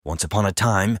Once upon a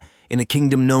time, in a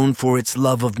kingdom known for its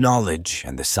love of knowledge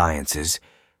and the sciences,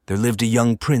 there lived a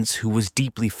young prince who was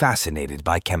deeply fascinated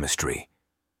by chemistry.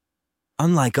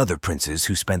 Unlike other princes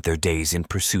who spent their days in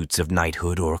pursuits of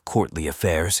knighthood or courtly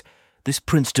affairs, this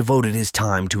prince devoted his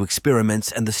time to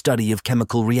experiments and the study of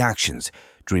chemical reactions,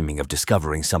 dreaming of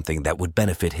discovering something that would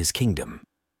benefit his kingdom.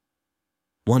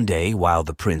 One day, while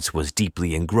the prince was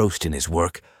deeply engrossed in his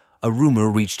work, a rumor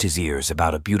reached his ears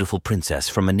about a beautiful princess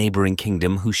from a neighboring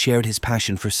kingdom who shared his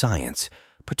passion for science,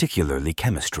 particularly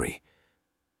chemistry.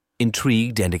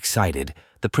 Intrigued and excited,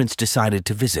 the prince decided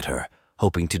to visit her,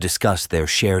 hoping to discuss their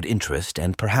shared interest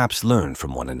and perhaps learn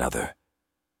from one another.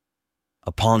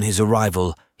 Upon his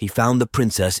arrival, he found the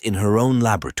princess in her own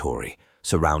laboratory,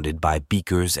 surrounded by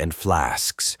beakers and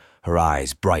flasks, her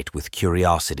eyes bright with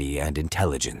curiosity and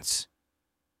intelligence.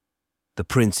 The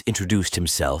prince introduced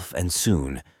himself, and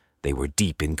soon they were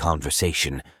deep in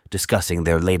conversation, discussing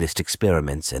their latest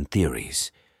experiments and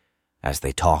theories. As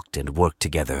they talked and worked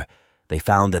together, they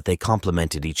found that they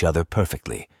complemented each other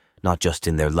perfectly, not just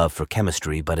in their love for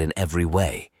chemistry, but in every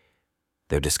way.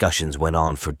 Their discussions went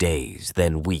on for days,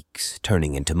 then weeks,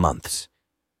 turning into months.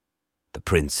 The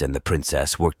prince and the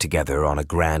princess worked together on a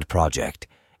grand project,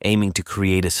 aiming to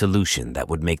create a solution that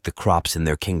would make the crops in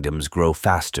their kingdoms grow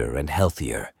faster and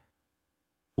healthier.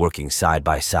 Working side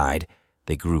by side,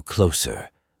 they grew closer,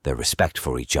 their respect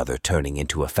for each other turning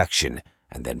into affection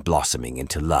and then blossoming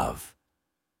into love.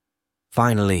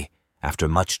 Finally, after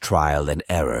much trial and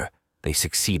error, they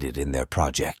succeeded in their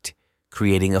project,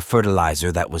 creating a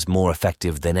fertilizer that was more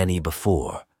effective than any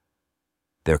before.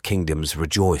 Their kingdoms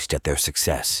rejoiced at their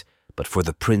success, but for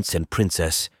the prince and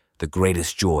princess, the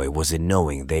greatest joy was in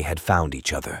knowing they had found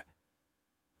each other.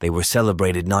 They were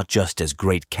celebrated not just as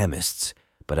great chemists,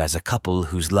 but as a couple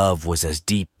whose love was as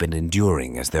deep and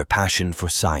enduring as their passion for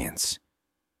science.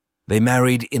 They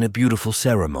married in a beautiful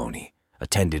ceremony,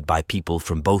 attended by people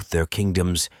from both their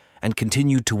kingdoms, and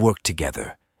continued to work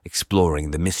together,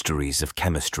 exploring the mysteries of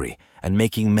chemistry and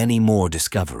making many more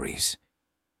discoveries.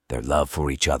 Their love for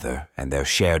each other and their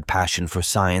shared passion for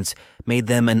science made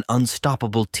them an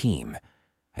unstoppable team,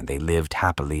 and they lived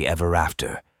happily ever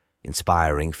after,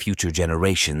 inspiring future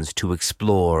generations to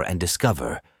explore and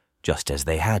discover, just as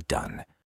they had done.